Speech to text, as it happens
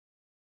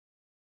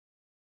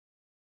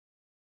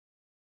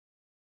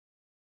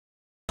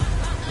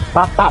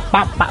Pop, pop,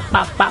 pop, pop,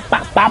 pop, pop,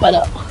 pop, pop it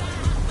up.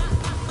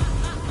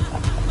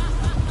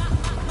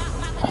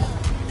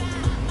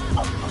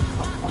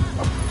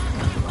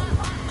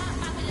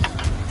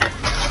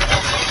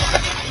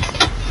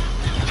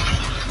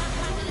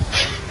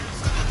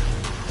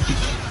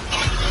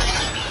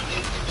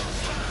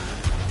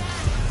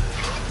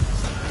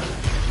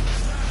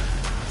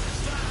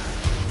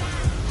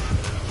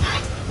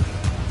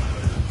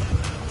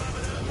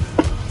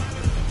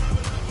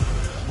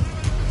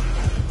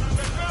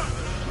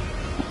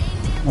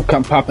 I'll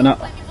come popping up.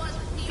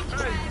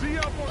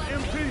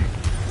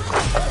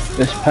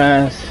 This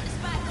pass.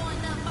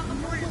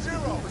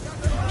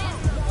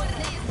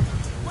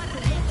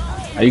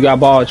 Oh, you got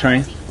ball,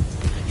 Train.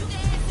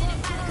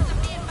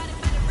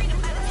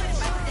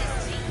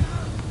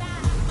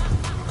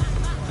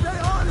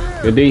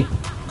 Good D.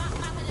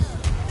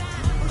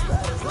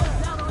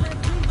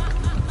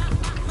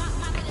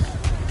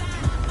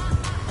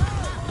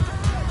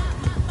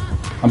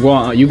 I'm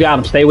going. You got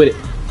him. Stay with it.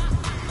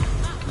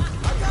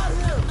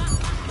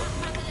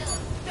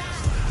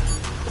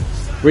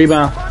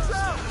 Rebound.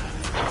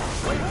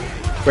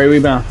 Great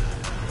rebound.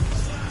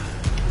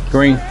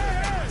 Green.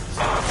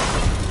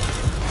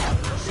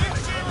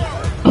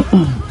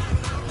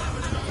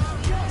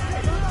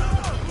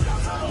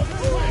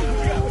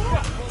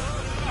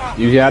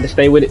 You got to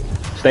stay with it.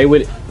 Stay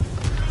with it.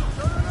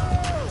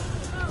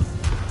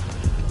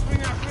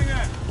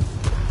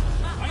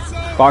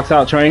 Box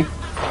out, Train.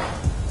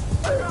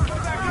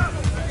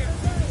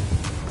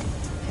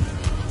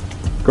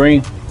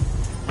 Green.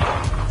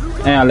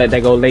 And I let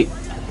that go late.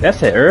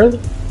 That's it early.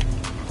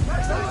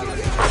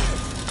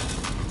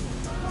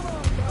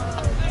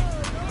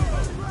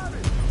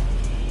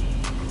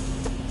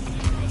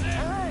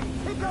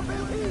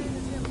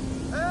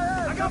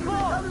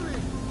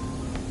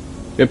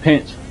 Good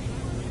pinch.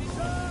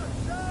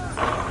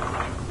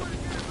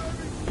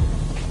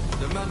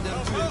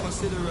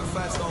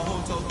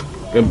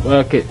 Good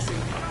bucket.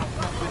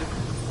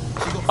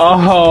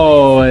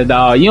 Oh,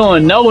 dog, you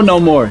don't know no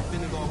more.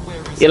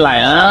 You're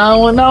like, I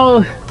don't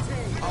know.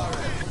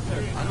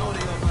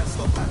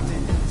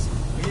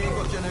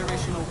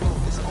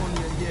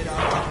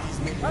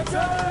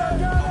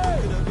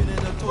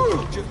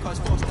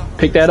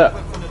 Pick that up.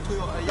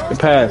 Good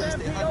pass.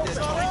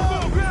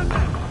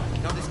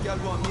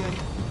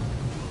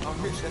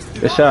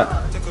 Good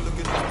shot.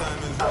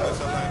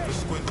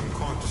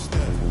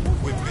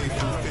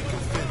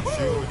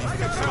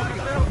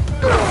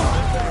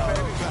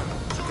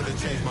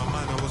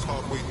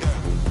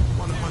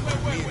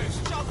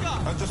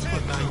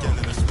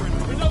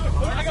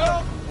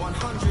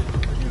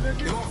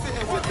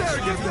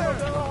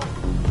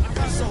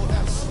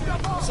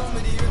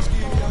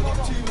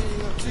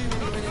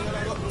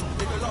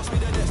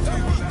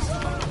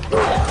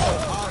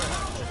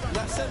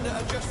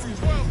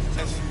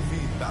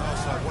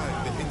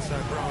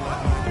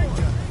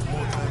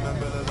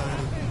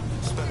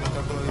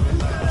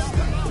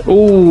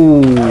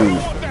 Ooh,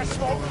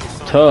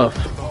 tough.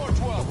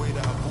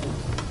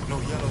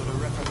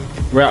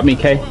 Route me,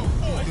 K.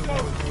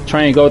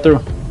 Train, go through.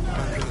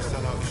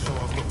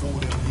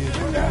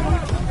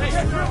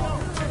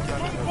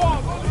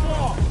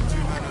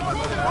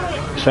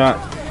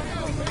 Shot.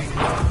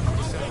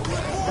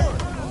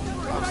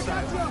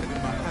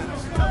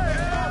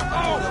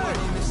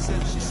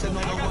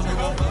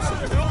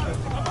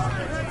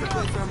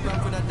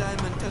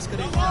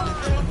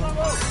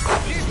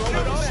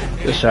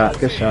 Good shot,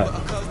 good shot.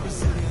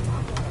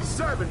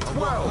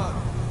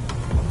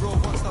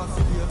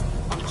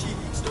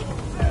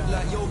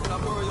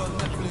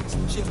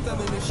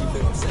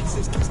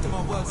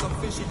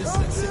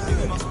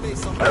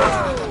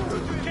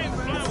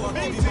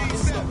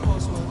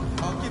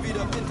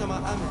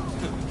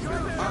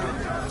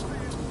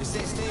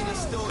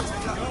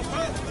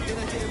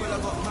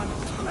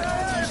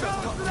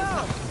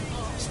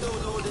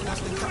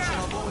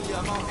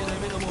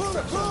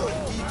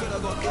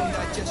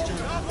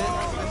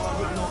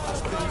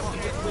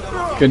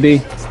 Good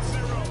D.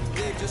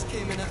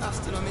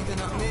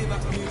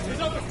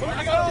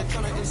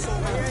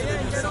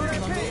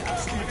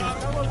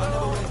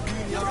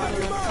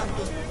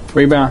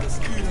 Rebound.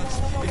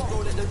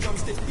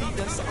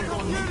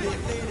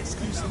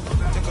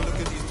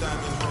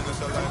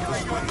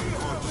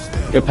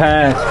 Good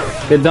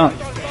pass. Good dunk.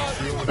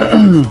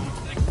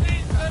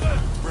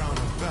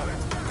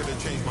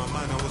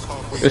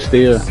 Good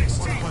steal.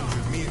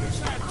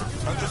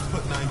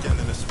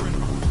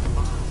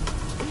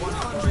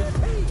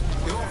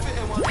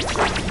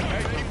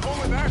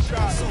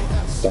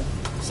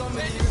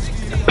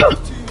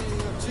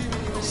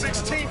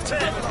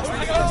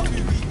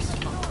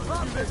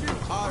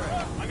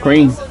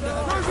 Green.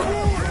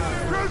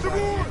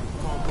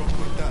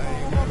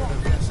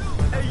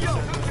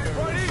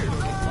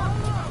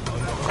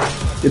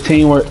 Good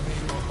teamwork.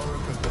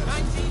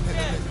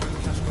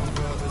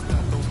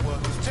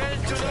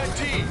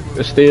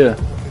 Good steal.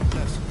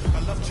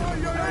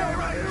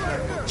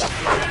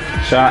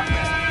 Shot.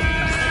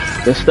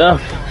 Good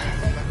stuff.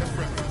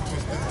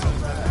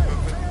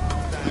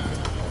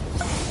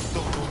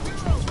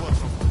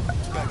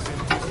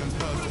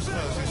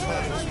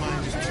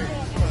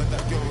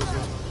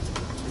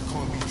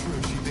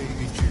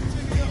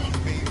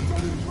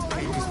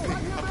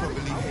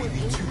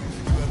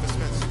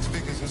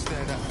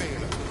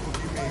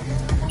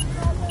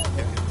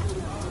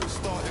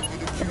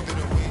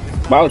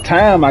 About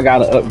time I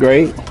got an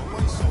upgrade.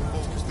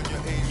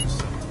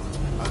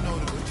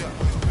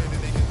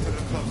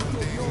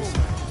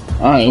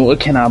 Alright, what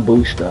can I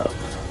boost up?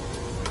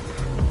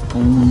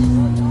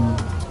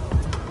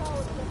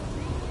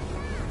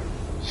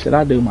 Should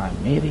I do my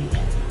MIDI?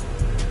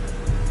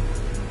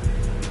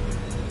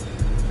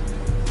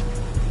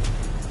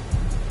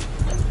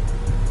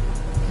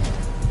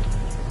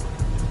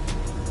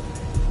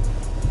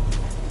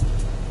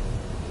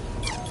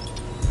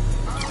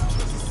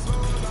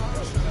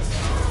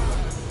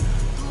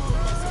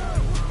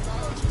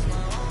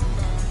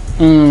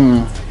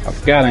 I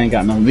forgot I ain't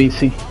got no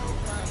VC.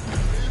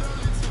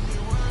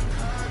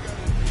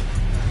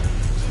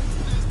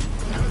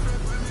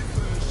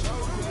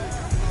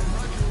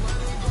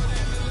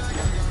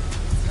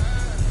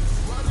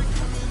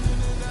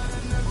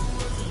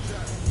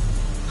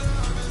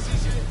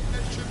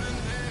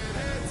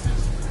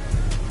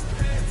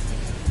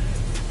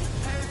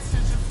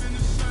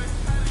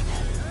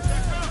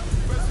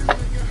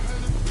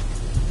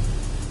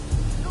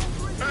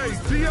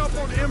 Hey, up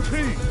on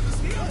MP.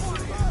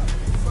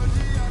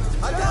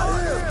 I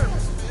got him.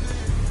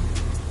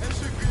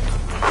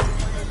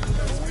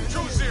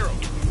 2-0.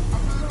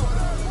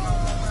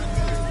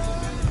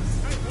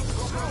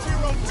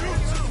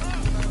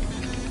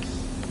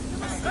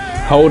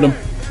 Hold him.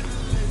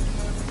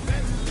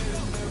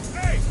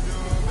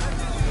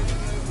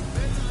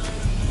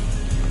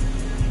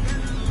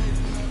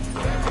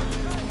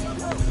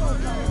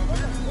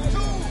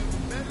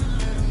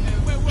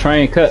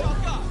 Train cut.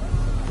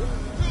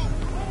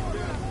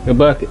 Good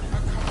bucket.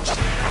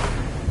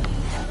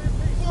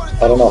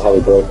 I don't know how he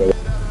broke it.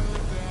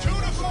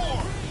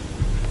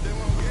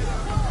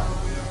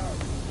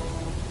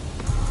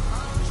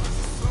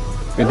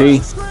 Good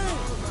D.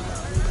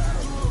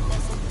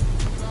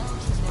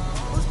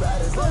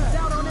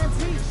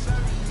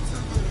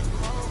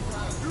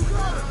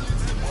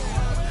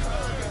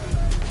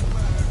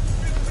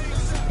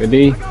 Good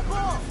D.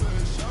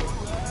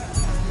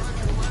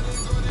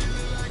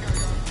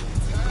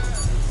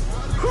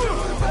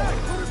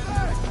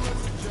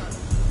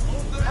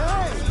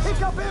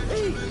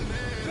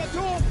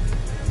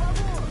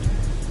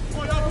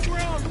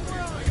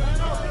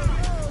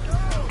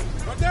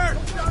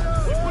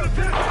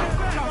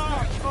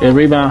 Good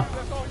rebound.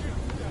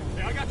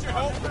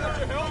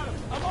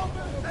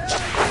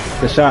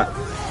 Good shot.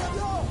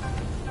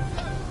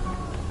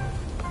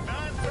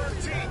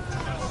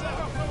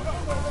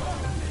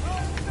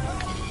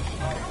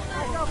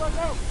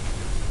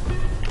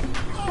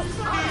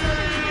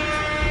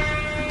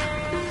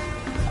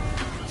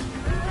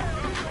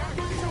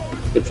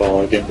 Good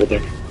follow game, good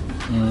there.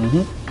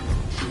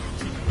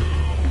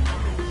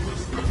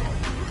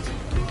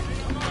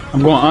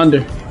 I'm going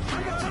under.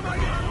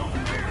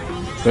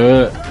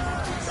 Good.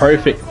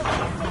 Perfect.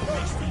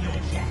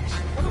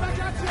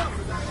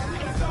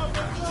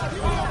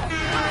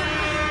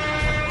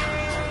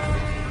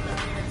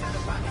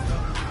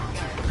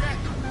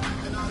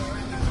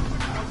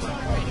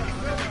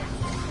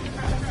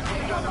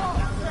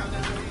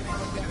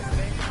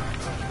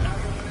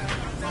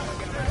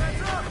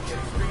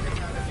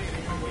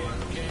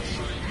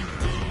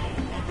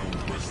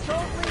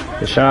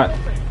 Good shot.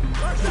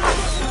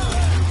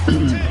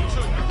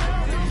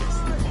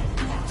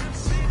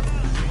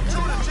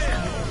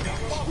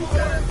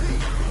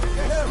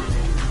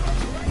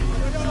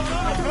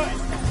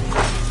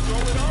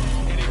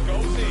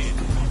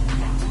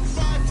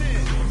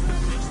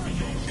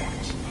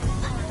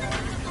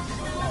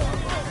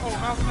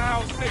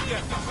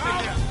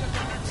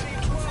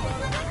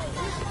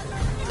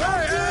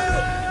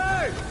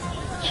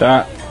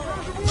 Shot.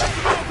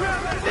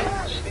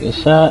 Good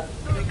shot.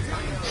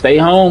 Stay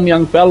home,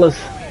 young fellas.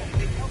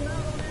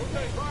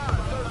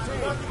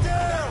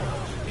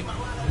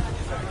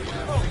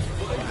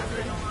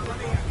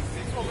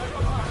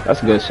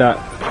 That's a good shot.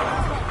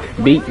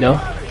 Beat though.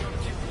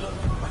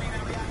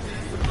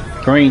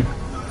 Green.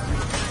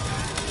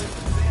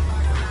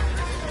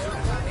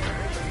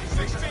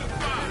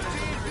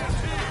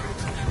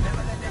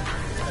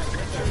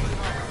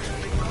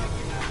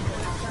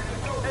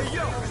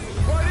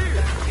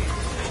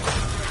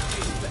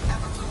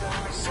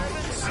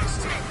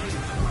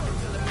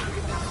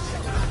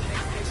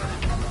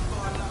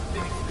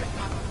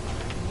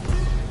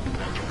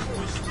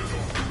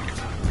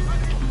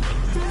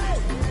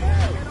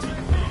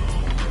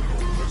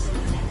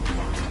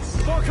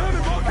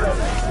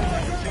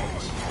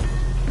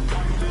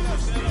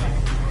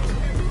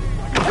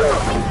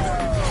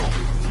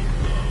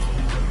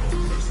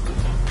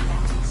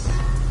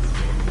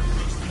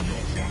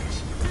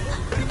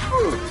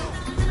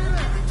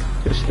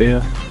 Good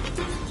steal.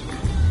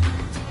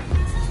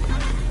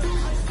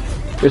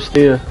 Good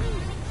steal.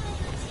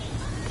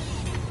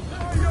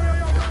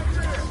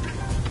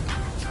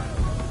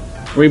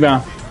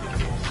 Rebound.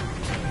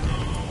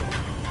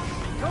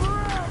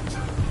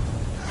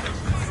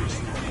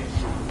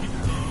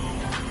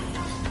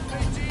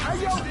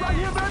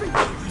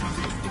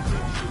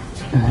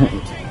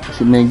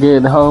 She been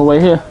good the whole way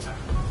here.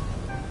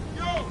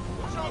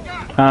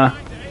 Huh?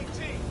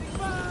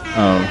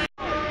 Oh.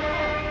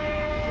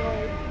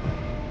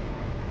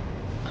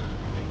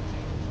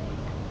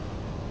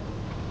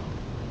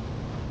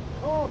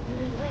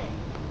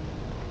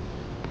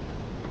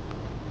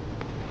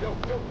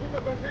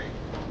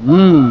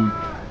 Mmm.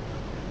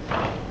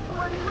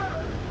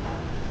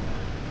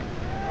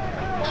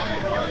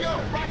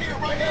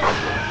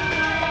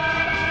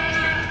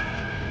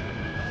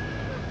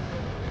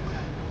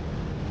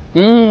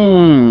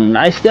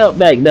 Nice step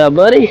back there,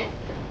 buddy.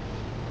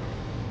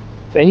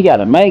 So he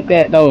gotta make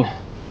that though.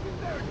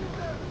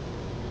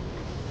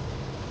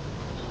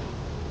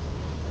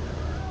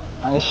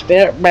 Nice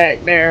step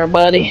back there,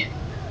 buddy.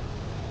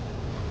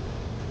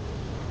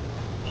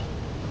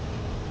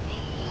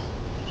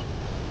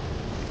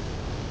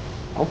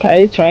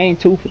 Okay, train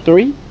 2 for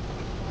 3.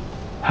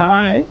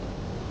 Alright.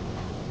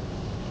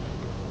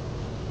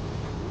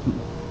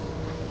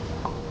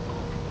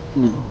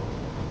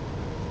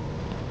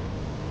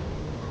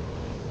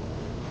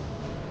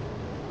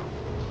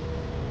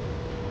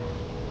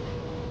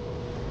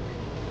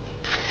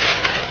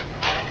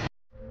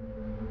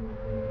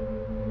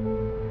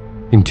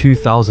 In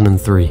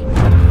 2003,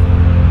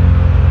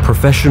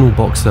 professional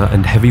boxer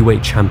and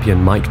heavyweight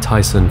champion Mike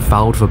Tyson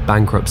filed for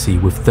bankruptcy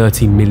with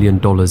 $30 million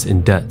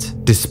in debt,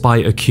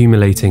 despite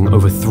accumulating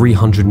over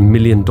 $300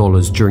 million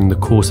during the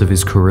course of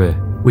his career,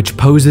 which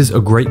poses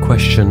a great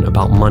question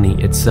about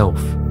money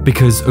itself.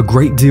 Because a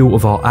great deal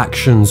of our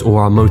actions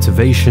or our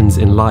motivations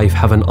in life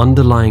have an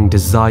underlying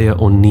desire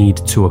or need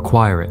to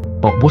acquire it.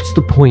 But what's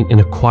the point in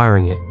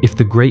acquiring it if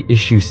the great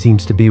issue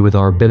seems to be with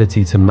our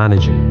ability to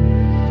manage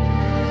it?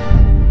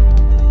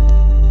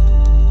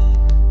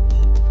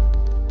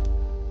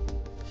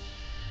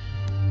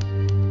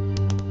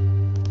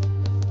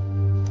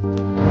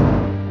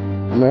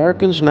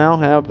 Americans now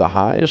have the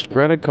highest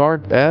credit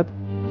card debt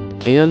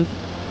in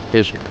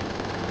history.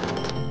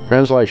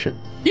 Translation: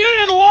 you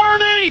didn't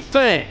learn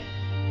anything!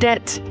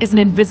 Debt is an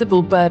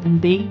invisible burden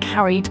being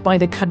carried by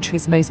the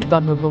country's most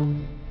vulnerable.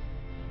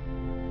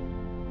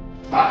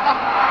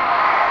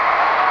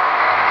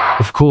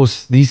 Of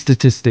course, these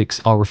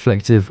statistics are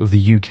reflective of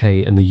the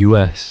UK and the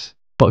US.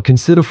 But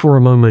consider for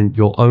a moment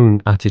your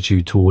own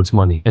attitude towards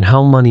money and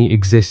how money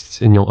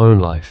exists in your own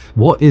life.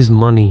 What is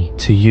money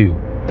to you?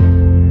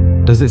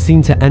 Does it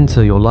seem to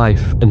enter your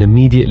life and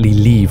immediately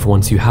leave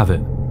once you have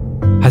it?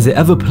 Has it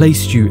ever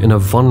placed you in a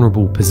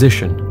vulnerable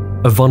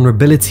position? A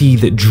vulnerability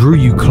that drew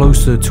you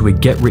closer to a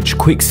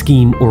get-rich-quick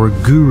scheme or a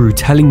guru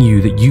telling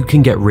you that you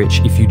can get rich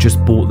if you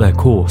just bought their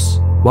course?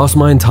 Whilst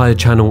my entire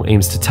channel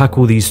aims to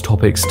tackle these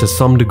topics to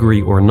some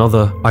degree or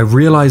another, I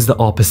realize that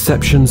our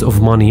perceptions of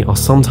money are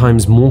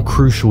sometimes more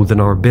crucial than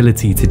our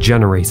ability to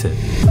generate it,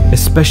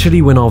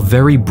 especially when our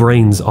very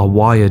brains are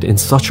wired in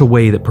such a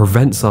way that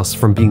prevents us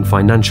from being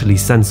financially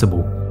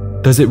sensible.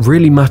 Does it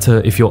really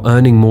matter if you're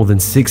earning more than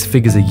 6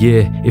 figures a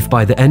year if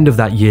by the end of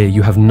that year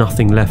you have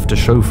nothing left to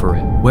show for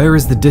it? Where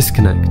is the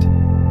disconnect?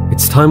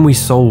 It's time we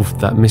solved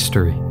that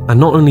mystery. And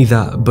not only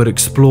that, but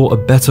explore a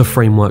better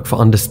framework for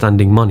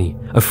understanding money,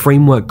 a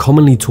framework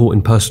commonly taught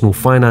in personal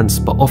finance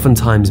but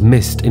oftentimes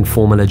missed in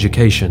formal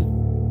education.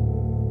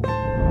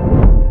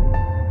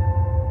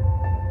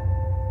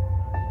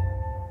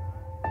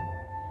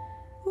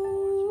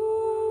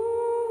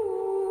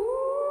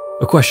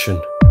 A question.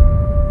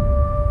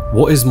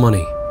 What is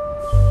money?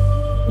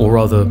 Or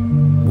rather,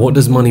 what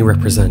does money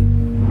represent?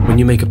 When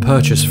you make a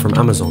purchase from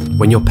Amazon,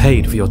 when you're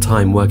paid for your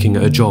time working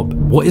at a job,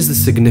 what is the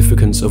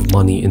significance of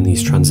money in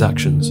these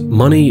transactions?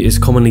 Money is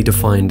commonly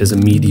defined as a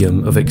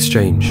medium of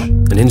exchange,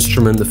 an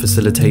instrument that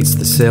facilitates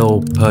the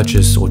sale,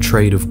 purchase, or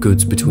trade of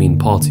goods between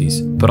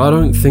parties. But I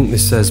don't think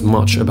this says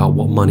much about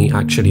what money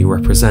actually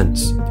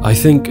represents. I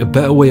think a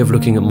better way of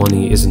looking at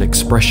money is an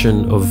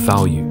expression of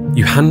value.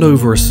 You hand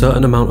over a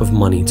certain amount of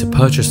money to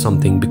purchase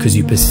something because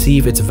you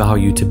perceive its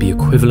value to be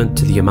equivalent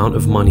to the amount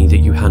of money that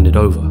you handed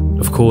over.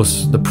 Of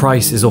course, the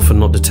price is often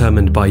not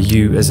determined by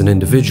you as an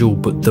individual,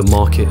 but the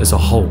market as a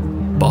whole.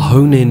 But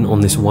hone in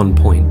on this one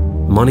point.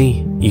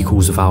 Money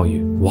equals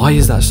value. Why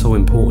is that so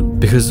important?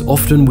 Because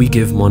often we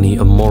give money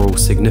a moral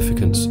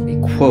significance.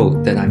 A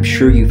quote that I'm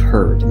sure you've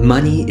heard: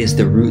 money is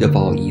the root of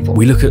all evil.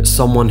 We look at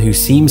someone who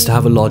seems to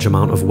have a large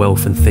amount of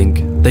wealth and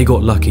think, they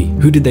got lucky.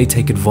 Who did they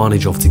take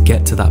advantage of to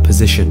get to that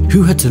position?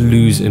 Who had to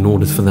lose in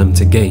order for them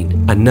to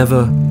gain? And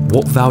never,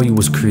 what value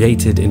was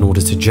created in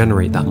order to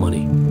generate that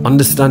money?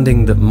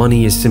 Understanding that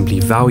money is simply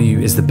value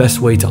is the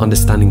best way to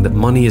understanding that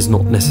money is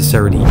not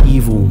necessarily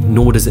evil,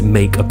 nor does it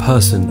make a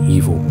person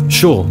evil.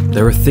 Sure,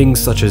 there are things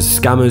such as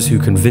scammers who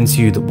convince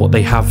you that what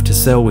they have to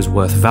sell is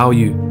worth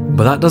value,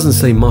 but that doesn't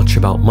say much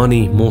about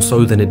money more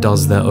so than it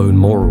does their own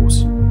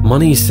morals.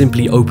 Money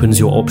simply opens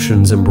your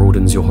options and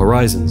broadens your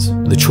horizons.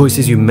 The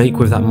choices you make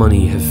with that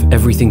money have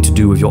everything to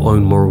do with your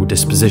own moral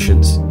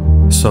dispositions.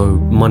 So,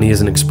 money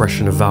is an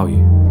expression of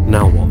value.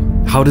 Now what?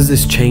 How does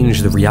this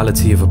change the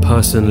reality of a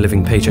person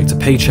living paycheck to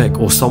paycheck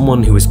or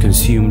someone who is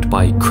consumed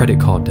by credit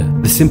card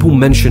debt? The simple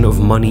mention of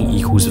money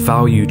equals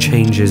value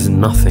changes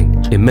nothing.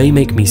 It may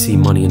make me see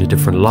money in a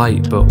different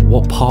light, but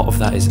what part of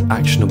that is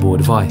actionable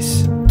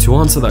advice? To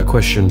answer that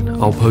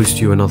question, I'll pose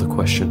to you another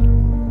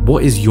question.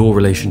 What is your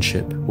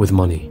relationship with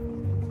money?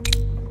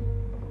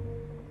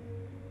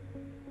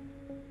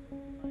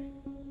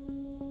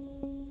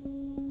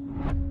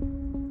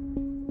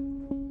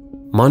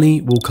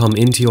 Money will come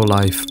into your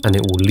life and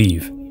it will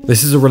leave.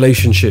 This is a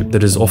relationship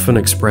that is often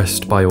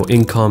expressed by your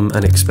income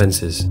and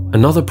expenses.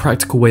 Another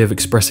practical way of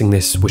expressing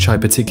this, which I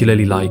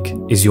particularly like,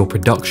 is your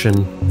production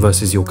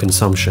versus your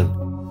consumption.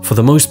 For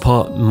the most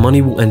part,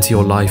 money will enter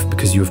your life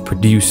because you have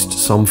produced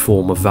some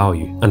form of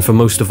value. And for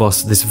most of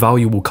us, this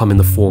value will come in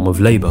the form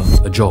of labor,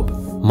 a job.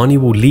 Money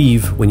will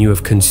leave when you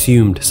have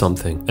consumed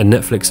something, a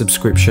Netflix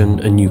subscription,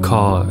 a new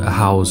car, a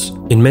house.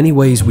 In many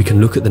ways, we can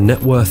look at the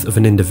net worth of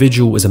an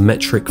individual as a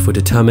metric for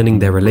determining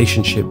their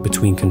relationship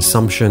between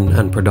consumption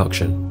and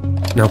production.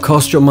 Now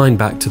cast your mind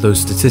back to those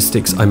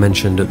statistics I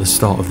mentioned at the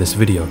start of this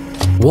video.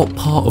 What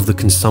part of the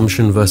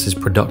consumption versus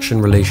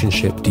production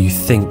relationship do you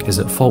think is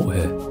at fault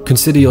here?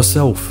 Consider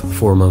yourself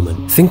for a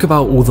moment. Think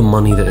about all the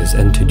money that has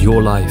entered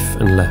your life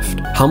and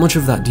left. How much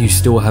of that do you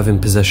still have in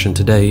possession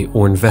today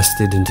or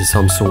invested into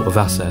some sort of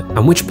asset?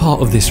 And which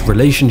part of this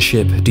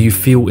relationship do you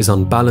feel is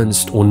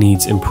unbalanced or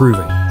needs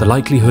improving? The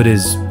likelihood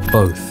is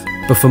both.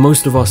 But for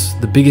most of us,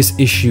 the biggest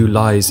issue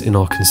lies in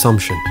our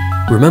consumption.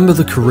 Remember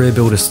the Career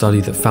Builder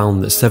study that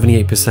found that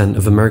 78%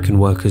 of American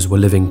workers were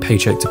living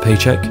paycheck to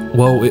paycheck?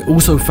 Well, it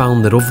also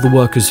found that of the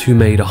workers who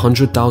made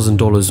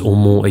 $100,000 or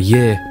more a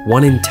year,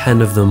 1 in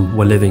 10 of them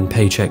were living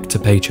paycheck to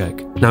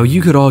paycheck. Now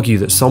you could argue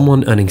that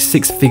someone earning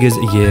 6 figures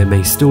a year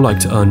may still like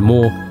to earn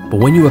more, but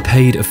when you are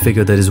paid a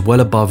figure that is well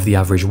above the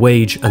average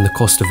wage and the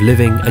cost of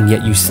living, and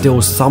yet you still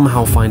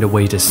somehow find a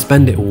way to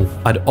spend it all,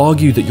 I'd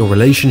argue that your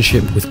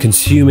relationship with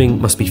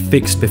consuming must be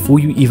fixed before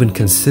you even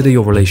consider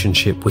your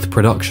relationship with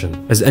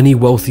production. As any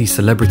wealthy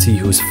celebrity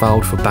who has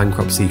filed for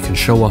bankruptcy can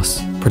show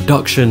us,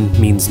 production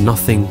means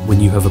nothing when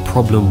you have a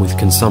problem with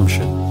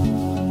consumption.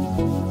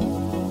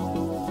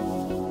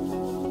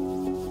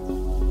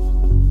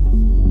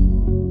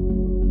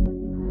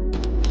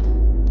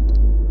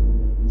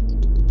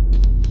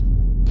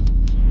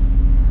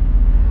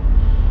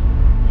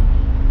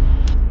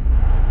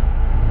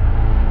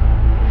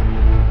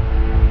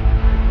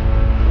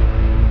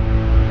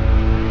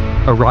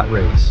 A rat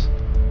race.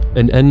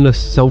 An endless,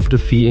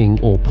 self-defeating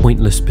or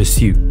pointless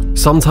pursuit.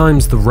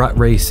 Sometimes the rat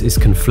race is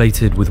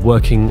conflated with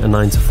working a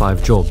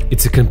 9-to-5 job.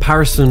 It's a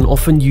comparison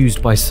often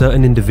used by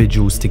certain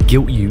individuals to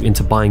guilt you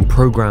into buying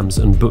programs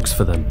and books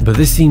for them. But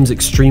this seems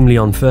extremely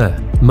unfair,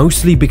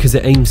 mostly because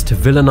it aims to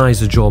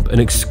villainize a job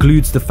and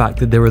excludes the fact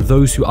that there are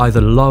those who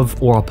either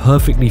love or are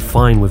perfectly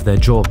fine with their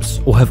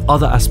jobs, or have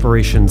other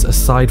aspirations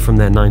aside from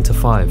their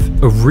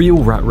 9-to-5. A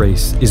real rat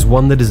race is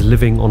one that is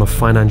living on a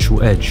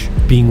financial edge,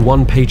 being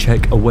one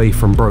paycheck away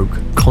from broke,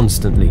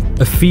 constantly.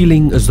 A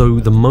feeling as though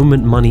the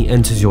moment money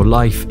enters your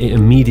life, it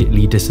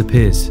immediately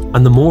disappears.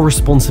 And the more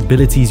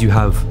responsibilities you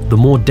have, the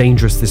more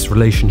dangerous this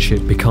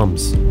relationship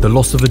becomes. The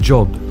loss of a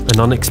job, an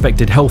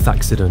unexpected health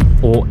accident,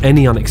 or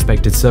any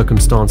unexpected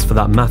circumstance for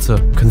that matter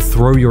can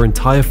throw your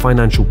entire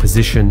financial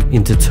position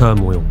into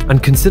turmoil.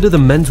 And consider the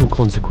mental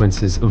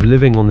consequences of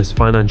living on this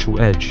financial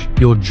edge.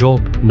 Your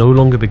job no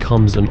longer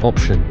becomes an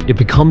option. It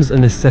becomes a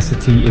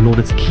necessity in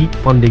order to keep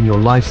funding your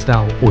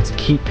lifestyle or to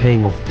keep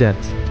paying off debt.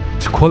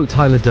 To quote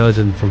Tyler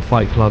Durden from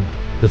Fight Club,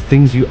 the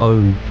things you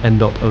own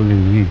end up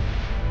owning you.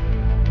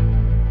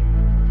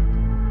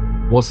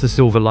 What's the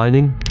silver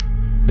lining?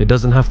 It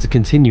doesn't have to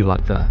continue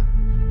like that.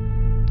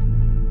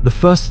 The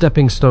first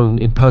stepping stone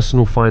in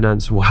personal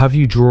finance will have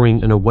you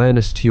drawing an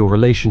awareness to your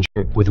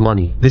relationship with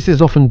money. This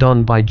is often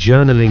done by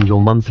journaling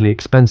your monthly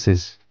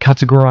expenses,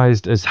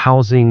 categorized as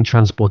housing,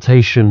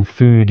 transportation,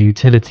 food,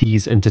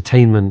 utilities,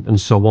 entertainment, and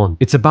so on.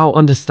 It's about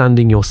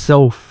understanding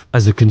yourself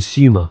as a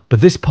consumer,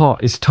 but this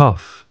part is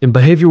tough. In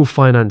behavioral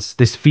finance,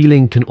 this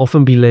feeling can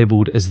often be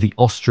labeled as the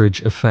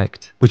ostrich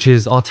effect, which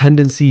is our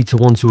tendency to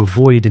want to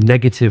avoid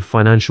negative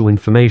financial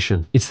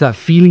information. It's that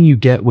feeling you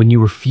get when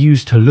you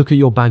refuse to look at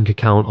your bank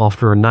account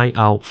after a night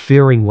out,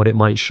 fearing what it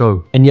might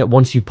show. And yet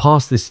once you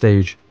pass this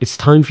stage, it's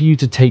time for you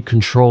to take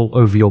control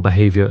over your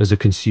behavior as a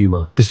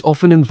consumer. This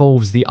often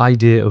involves the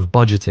idea of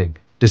budgeting,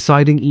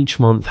 deciding each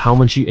month how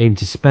much you aim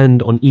to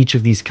spend on each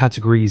of these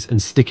categories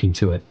and sticking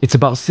to it. It's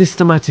about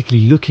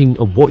systematically looking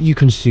at what you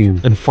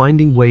consume and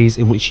finding ways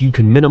in which you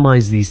can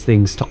minimize these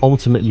things to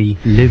ultimately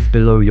live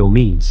below your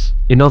means.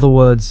 In other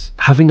words,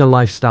 having a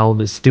lifestyle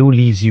that still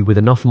leaves you with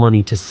enough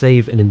money to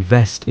save and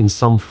invest in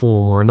some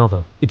form or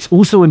another. It's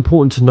also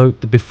important to note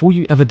that before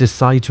you ever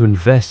decide to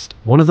invest,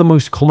 one of the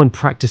most common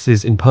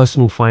practices in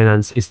personal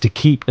finance is to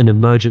keep an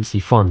emergency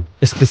fund,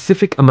 a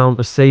specific amount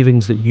of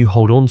savings that you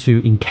hold on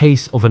to in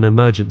case of an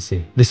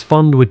emergency. This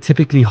fund would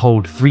typically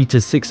hold 3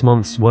 to 6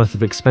 months worth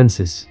of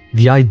expenses.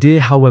 The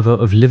idea, however,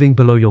 of living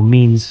below your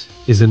means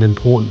is an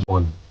important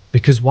one.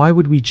 Because why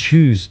would we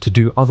choose to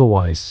do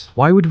otherwise?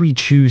 Why would we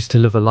choose to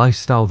live a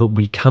lifestyle that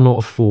we cannot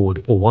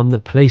afford, or one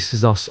that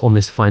places us on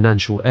this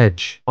financial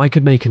edge? I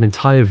could make an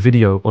entire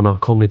video on our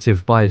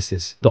cognitive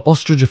biases. The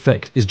ostrich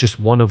effect is just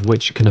one of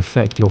which can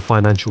affect your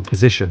financial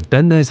position.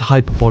 Then there's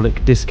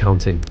hyperbolic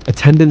discounting, a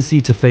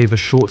tendency to favor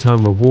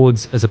short-term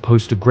rewards as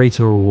opposed to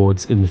greater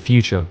rewards in the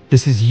future.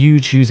 This is you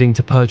choosing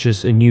to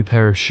purchase a new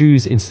pair of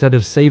shoes instead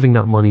of saving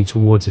that money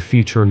towards a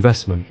future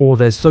investment. Or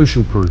there's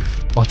social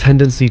proof, our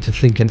tendency to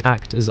think and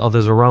act as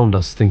others around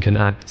us think and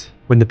act.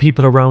 When the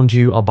people around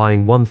you are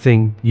buying one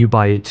thing, you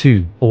buy it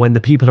too. Or when the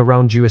people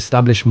around you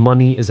establish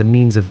money as a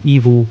means of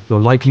evil, you're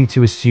likely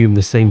to assume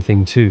the same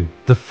thing too.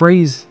 The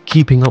phrase,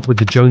 keeping up with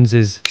the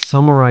Joneses,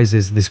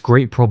 summarizes this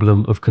great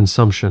problem of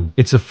consumption.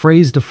 It's a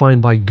phrase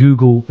defined by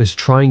Google as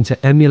trying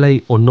to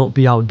emulate or not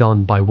be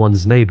outdone by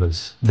one's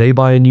neighbors. They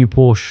buy a new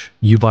Porsche,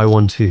 you buy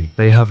one too.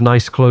 They have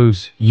nice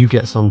clothes, you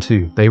get some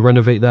too. They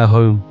renovate their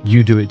home,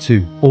 you do it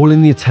too. All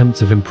in the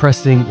attempt of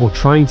impressing or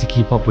trying to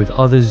keep up with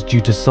others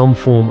due to some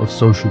form of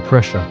social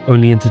pressure.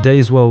 Only in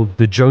today's world,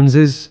 the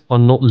Joneses are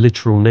not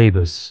literal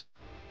neighbors.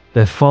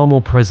 They're far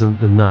more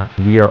present than that.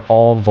 We are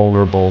all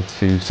vulnerable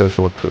to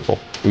social approval.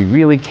 We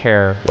really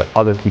care what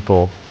other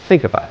people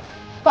think about it.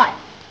 But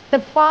the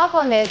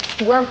problem is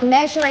we're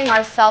measuring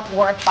our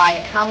self-worth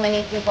by how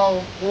many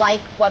people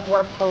like what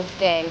we're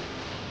posting.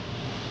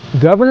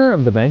 Governor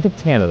of the Bank of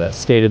Canada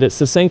stated it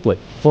succinctly.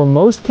 For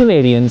most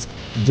Canadians,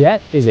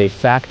 debt is a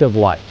fact of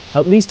life,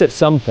 at least at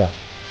some point.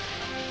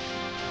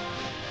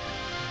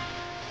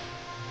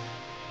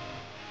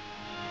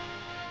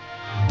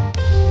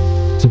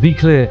 To be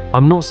clear,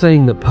 I'm not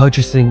saying that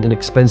purchasing an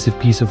expensive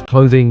piece of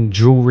clothing,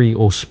 jewelry,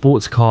 or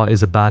sports car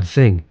is a bad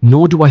thing,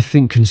 nor do I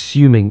think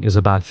consuming is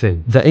a bad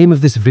thing. The aim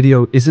of this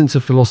video isn't to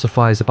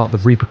philosophize about the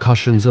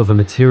repercussions of a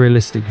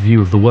materialistic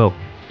view of the world.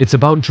 It's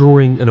about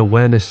drawing an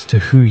awareness to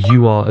who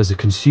you are as a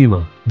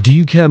consumer. Do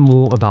you care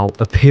more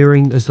about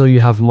appearing as though you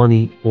have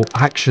money or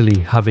actually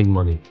having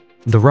money?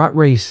 The rat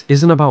race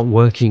isn't about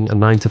working a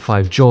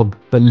 9-to-5 job,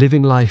 but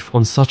living life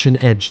on such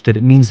an edge that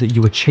it means that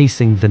you are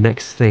chasing the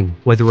next thing,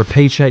 whether a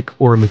paycheck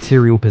or a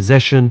material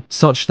possession,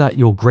 such that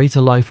your greater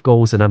life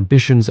goals and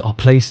ambitions are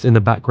placed in the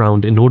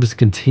background in order to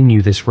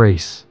continue this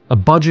race. A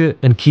budget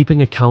and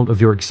keeping account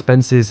of your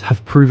expenses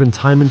have proven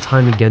time and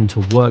time again to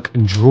work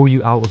and draw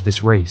you out of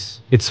this race.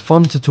 It's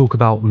fun to talk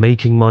about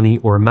making money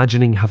or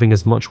imagining having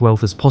as much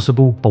wealth as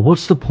possible, but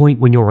what's the point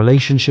when your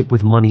relationship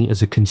with money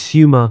as a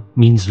consumer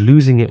means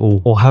losing it all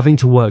or having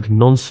to work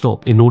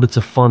non-stop in order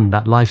to fund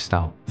that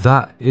lifestyle?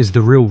 That is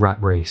the real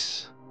rat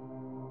race.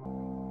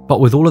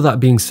 But with all of that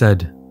being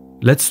said,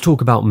 let's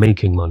talk about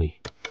making money.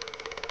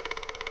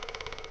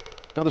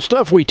 Now the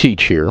stuff we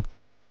teach here,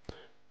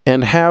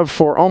 and have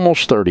for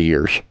almost 30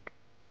 years,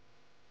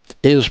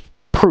 is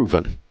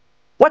proven.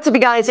 What's up,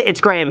 you guys? It's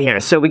Graham here.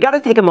 So we got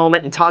to take a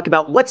moment and talk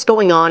about what's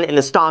going on in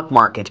the stock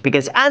market,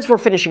 because as we're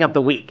finishing up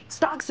the week,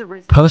 stocks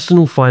are...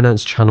 Personal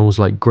finance channels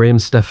like Graham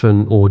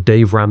Stephan or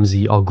Dave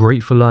Ramsey are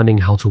great for learning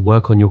how to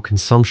work on your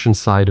consumption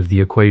side of the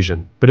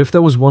equation. But if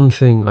there was one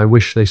thing I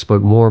wish they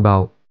spoke more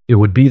about, it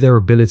would be their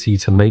ability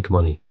to make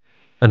money.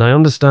 And I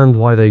understand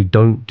why they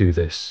don't do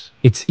this.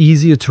 It's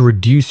easier to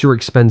reduce your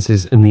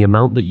expenses in the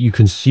amount that you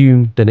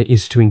consume than it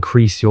is to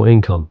increase your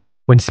income.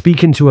 When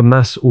speaking to a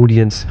mass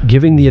audience,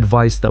 giving the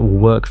advice that will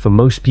work for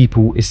most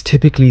people is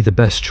typically the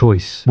best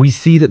choice. We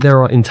see that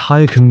there are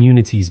entire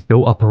communities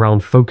built up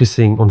around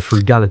focusing on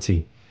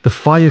frugality. The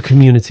FIRE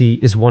community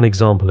is one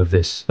example of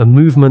this, a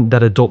movement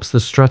that adopts the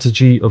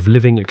strategy of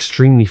living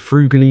extremely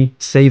frugally,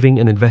 saving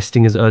and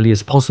investing as early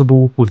as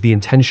possible with the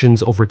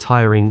intentions of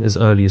retiring as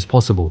early as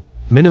possible.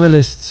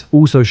 Minimalists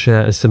also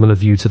share a similar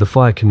view to the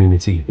FIRE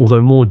community,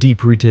 although more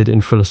deep-rooted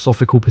in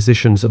philosophical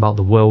positions about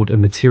the world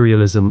and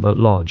materialism at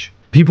large.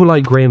 People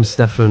like Graham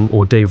Stephan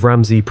or Dave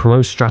Ramsey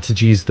promote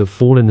strategies that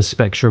fall in the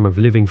spectrum of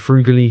living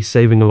frugally,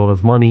 saving a lot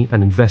of money,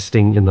 and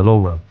investing in the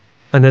long run.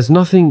 And there's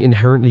nothing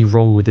inherently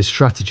wrong with this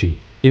strategy.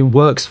 It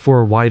works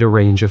for a wider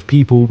range of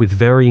people with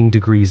varying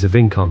degrees of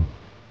income.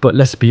 But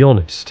let's be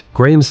honest,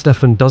 Graham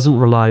Stephan doesn't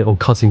rely on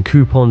cutting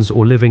coupons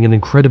or living an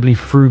incredibly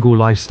frugal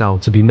lifestyle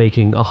to be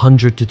making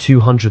 $100,000 to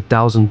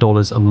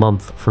 $200,000 a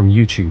month from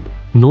YouTube.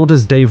 Nor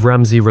does Dave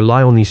Ramsey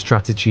rely on these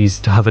strategies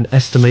to have an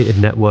estimated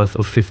net worth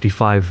of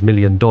 $55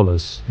 million.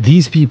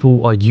 These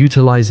people are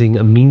utilizing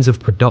a means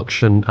of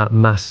production at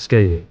mass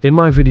scale. In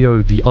my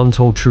video, The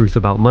Untold Truth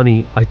About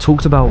Money, I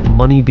talked about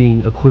money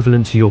being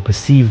equivalent to your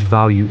perceived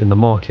value in the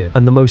market.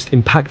 And the most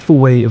impactful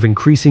way of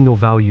increasing your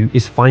value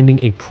is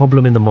finding a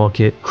problem in the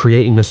market,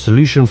 creating a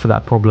solution for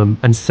that problem,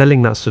 and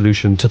selling that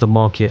solution to the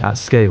market at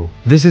scale.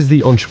 This is the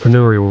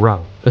entrepreneurial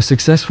route. A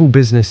successful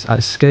business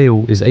at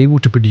scale is able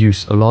to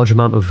produce a large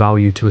amount of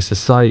value to a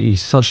society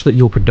such that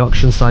your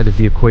production side of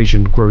the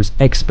equation grows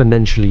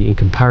exponentially in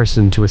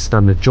comparison to a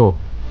standard job.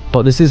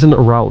 But this isn't a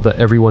route that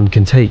everyone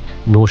can take,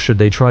 nor should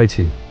they try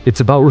to.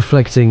 It's about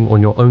reflecting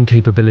on your own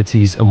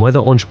capabilities and whether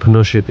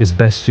entrepreneurship is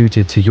best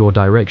suited to your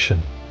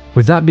direction.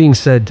 With that being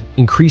said,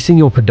 increasing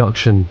your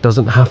production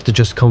doesn't have to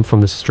just come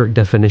from the strict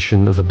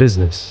definition of a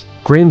business.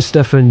 Graham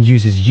Stephan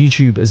uses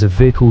YouTube as a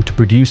vehicle to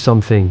produce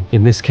something,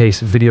 in this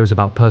case videos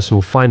about personal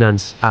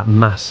finance, at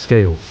mass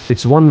scale.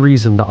 It's one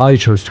reason that I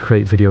chose to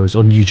create videos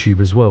on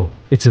YouTube as well.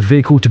 It's a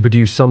vehicle to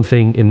produce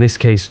something, in this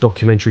case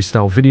documentary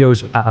style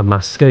videos at a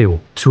mass scale,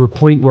 to a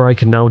point where I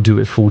can now do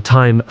it full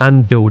time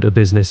and build a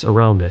business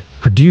around it.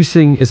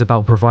 Producing is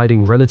about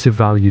providing relative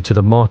value to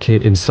the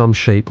market in some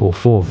shape or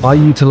form. I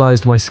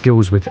utilized my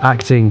skills with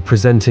acting,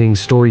 presenting,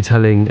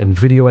 storytelling and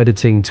video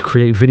editing to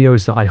create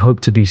videos that I hope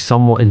to be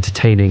somewhat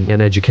entertaining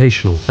and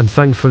educational, and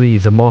thankfully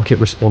the market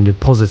responded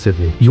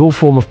positively. Your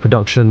form of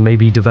production may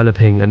be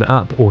developing an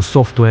app or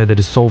software that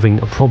is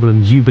solving a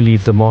problem you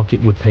believe the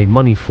market would pay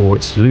money for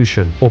its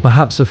solution. Or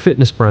perhaps a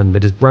fitness brand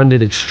that is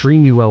branded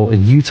extremely well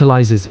and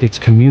utilizes its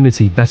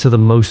community better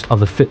than most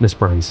other fitness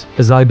brands,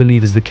 as I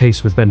believe is the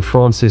case with Ben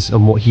Francis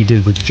and what he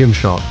did with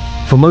Gymshark.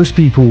 For most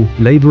people,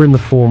 labor in the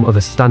form of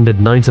a standard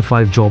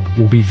 9-to-5 job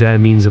will be their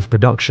means of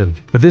production.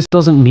 But this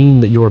doesn't mean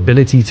that your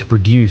ability to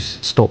produce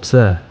stops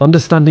there.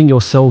 Understanding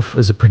yourself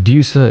as a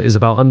producer is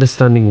about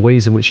understanding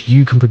ways in which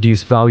you can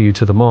produce value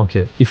to the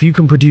market. If you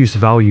can produce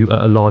value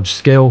at a large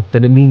scale,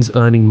 then it means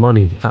earning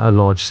money at a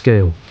large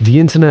scale. The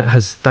internet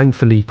has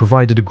thankfully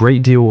provided a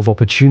great deal of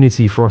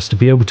opportunity for us to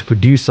be able to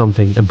produce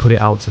something and put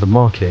it out to the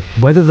market.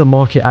 Whether the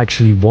market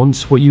actually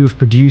wants what you have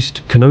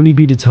produced can only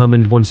be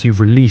determined once you've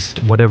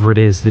released whatever it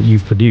is that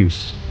you've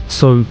produced.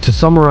 So, to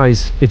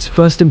summarize, it's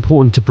first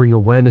important to bring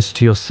awareness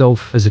to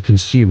yourself as a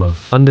consumer,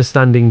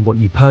 understanding what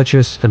you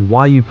purchase and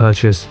why you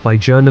purchase by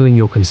journaling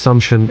your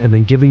consumption and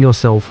then giving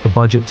yourself a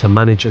budget to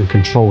manage and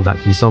control that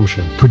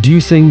consumption.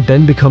 Producing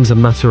then becomes a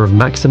matter of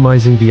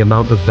maximizing the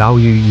amount of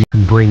value you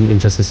can bring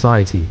into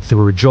society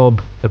through a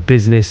job, a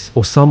business,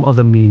 or some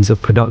other means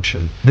of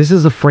production. This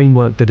is a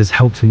framework that has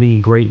helped me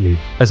greatly,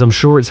 as I'm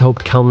sure it's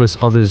helped countless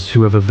others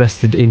who have a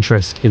vested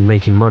interest in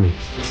making money.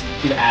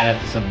 You add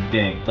up to something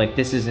big. Like,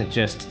 this isn't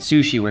just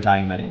sushi we're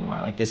talking about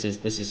anymore. Like, this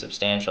is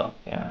substantial.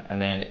 Yeah.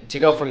 And then to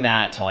go from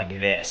that to like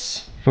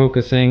this.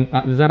 Focusing,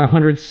 is that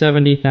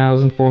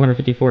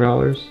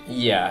 $170,454?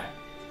 Yeah.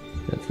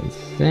 That's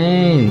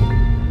insane.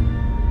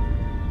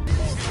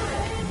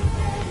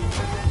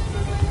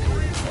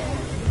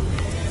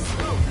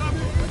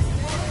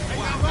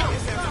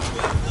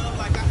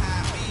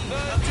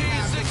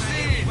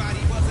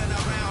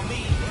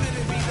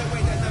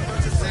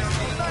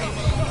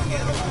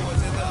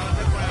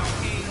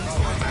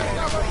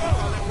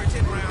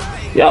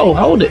 Yo,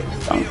 hold it.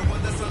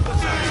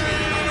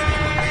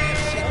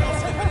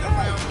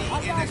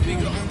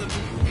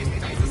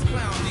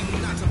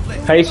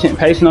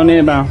 Patient on the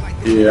inbound.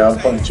 Yeah, I'm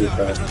playing too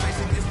fast.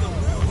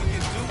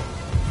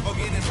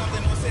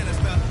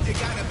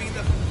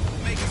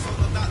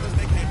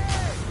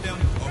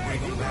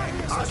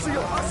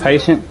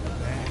 Patient.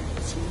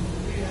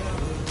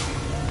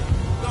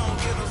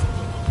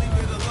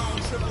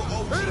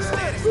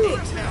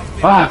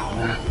 Ah,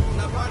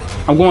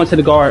 I'm going to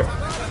the guard.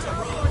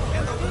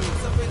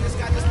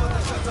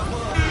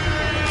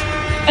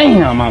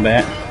 Damn, my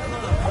bad.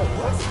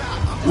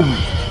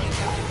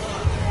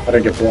 I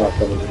didn't get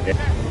blocked over the game.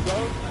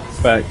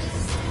 Facts.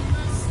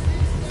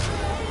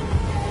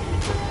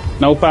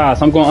 No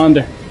fouls. I'm going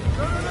under.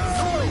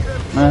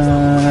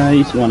 I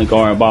used to want to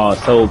guard ball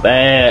so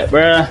bad,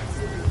 bruh.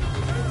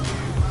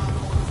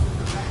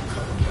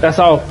 That's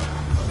all.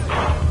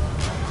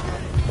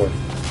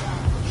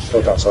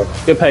 Look outside.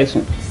 Good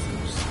patient.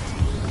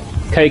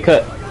 K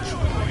cut.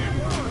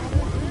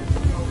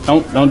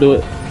 Don't do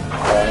it.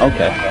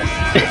 Okay.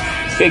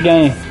 Good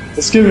game.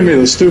 It's giving me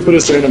the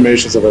stupidest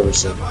animations I've ever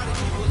seen.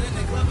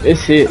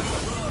 This shit.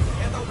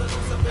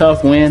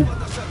 Tough win.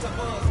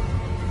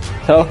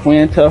 Tough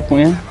win, tough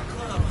win.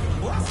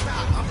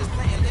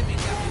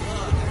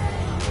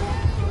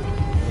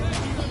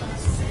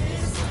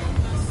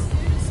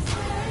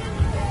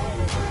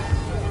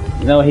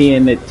 You know he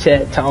in the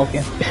chat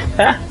talking.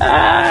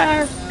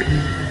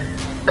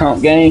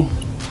 Comp game.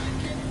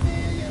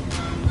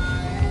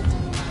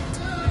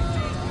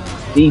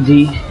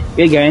 GG.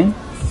 Good game.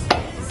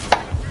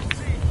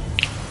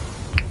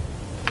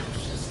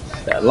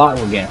 That lock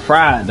was getting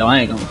fried though, I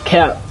ain't gonna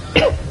cap.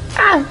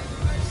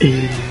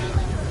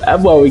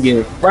 That boy was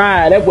getting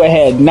fried. That boy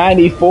had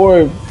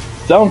 94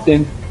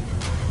 something.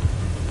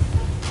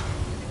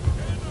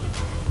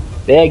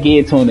 They'll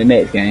get to him the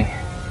next game.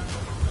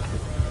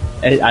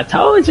 I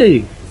told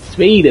you,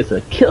 speed is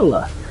a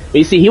killer. But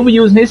you see, he was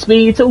using his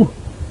speed too.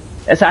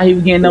 That's how he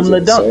was getting them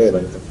little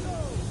dunks.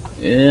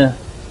 Yeah.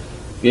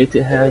 Good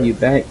to have you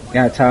back.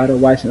 Got tired of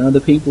watching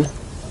other people.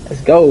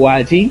 Let's go,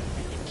 YG.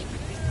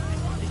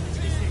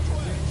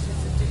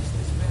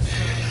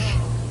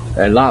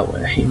 That lot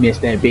where he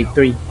missed that big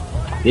three.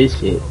 This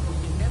shit.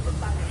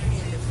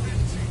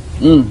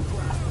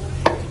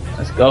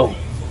 Let's go.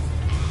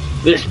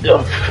 Good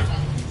stuff.